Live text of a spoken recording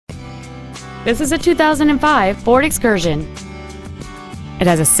This is a 2005 Ford Excursion. It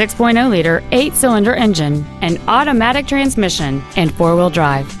has a 6.0-liter 8-cylinder engine, an automatic transmission, and 4-wheel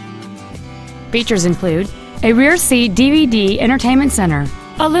drive. Features include a rear seat DVD entertainment center,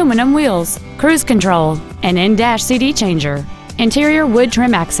 aluminum wheels, cruise control, an in-dash CD changer, interior wood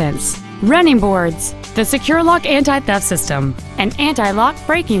trim accents, running boards, the Secure Lock anti-theft system, an anti-lock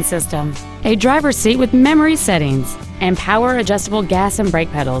braking system, a driver's seat with memory settings, and power adjustable gas and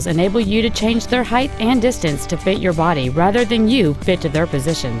brake pedals enable you to change their height and distance to fit your body rather than you fit to their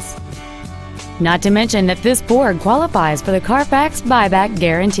positions. Not to mention that this Ford qualifies for the Carfax buyback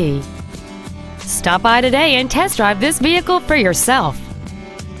guarantee. Stop by today and test drive this vehicle for yourself.